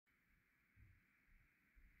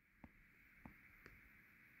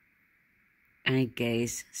Alright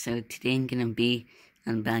guys, so today I'm gonna be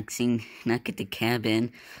unboxing Knock at the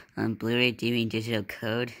Cabin on Blu-ray DVD digital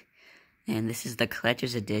code, and this is the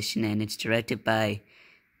collector's edition, and it's directed by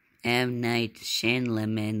M. Night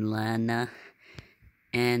Shyamalan,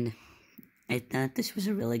 and I thought this was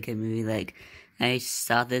a really good movie. Like, I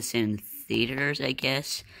saw this in theaters, I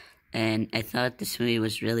guess, and I thought this movie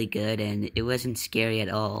was really good, and it wasn't scary at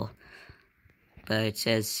all. But it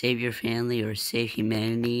says, save your family or save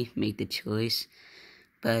humanity, make the choice.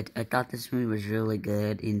 But I thought this movie was really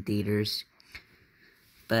good in theaters.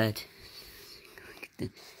 But,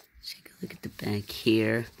 let's take a look at the back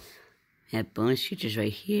here. We have bonus features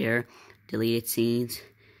right here. Deleted scenes,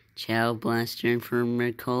 Child Blaster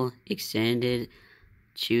Infomercial, extended,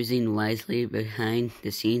 choosing wisely behind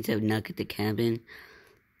the scenes of Knock at the Cabin,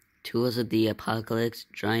 Tools of the Apocalypse,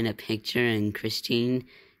 drawing a picture, and Christine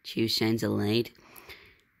Choose Shines a Light.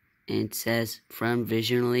 And it says, from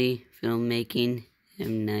visually filmmaking,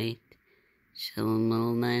 M. Night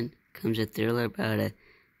Shyamalan, comes a thriller about a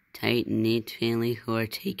tight-knit family who are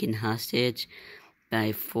taken hostage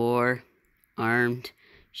by 4 armed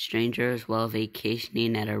strangers while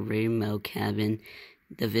vacationing at a remote cabin.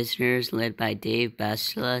 The visitors, led by Dave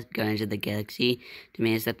Bautista, Guardians of the Galaxy,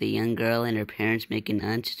 demands that the young girl and her parents make an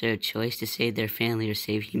undisturbed choice to save their family or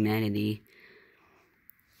save humanity.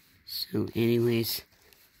 So anyways,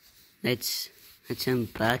 let's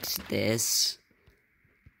unbox this.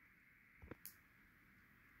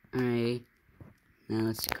 Alright, now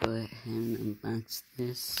let's go ahead and unbox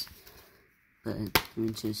this. But let me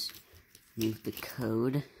just remove the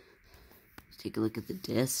code. Let's take a look at the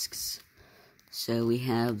discs. So we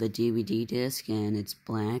have the DVD disc, and it's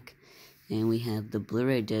black. And we have the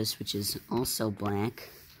Blu-ray disc, which is also black.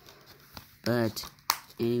 But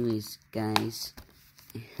anyways, guys,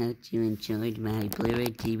 I hope you enjoyed my Blu-ray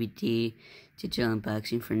DVD digital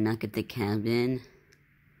unboxing for Knock at the Cabin.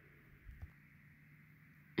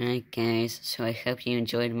 Alright guys, so I hope you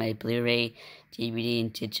enjoyed my Blu-ray DVD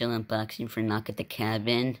and digital unboxing for Knock at the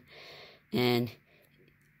Cabin. And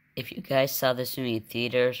if you guys saw this movie in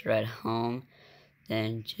theaters or at home,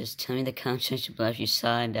 then just tell me in the comment section below if you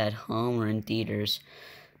saw it at home or in theaters.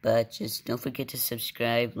 But just don't forget to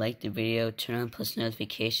subscribe, like the video, turn on post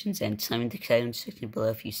notifications, and tell me in the comment section below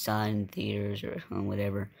if you saw it in theaters or at home,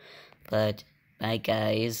 whatever. But, bye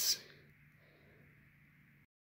guys.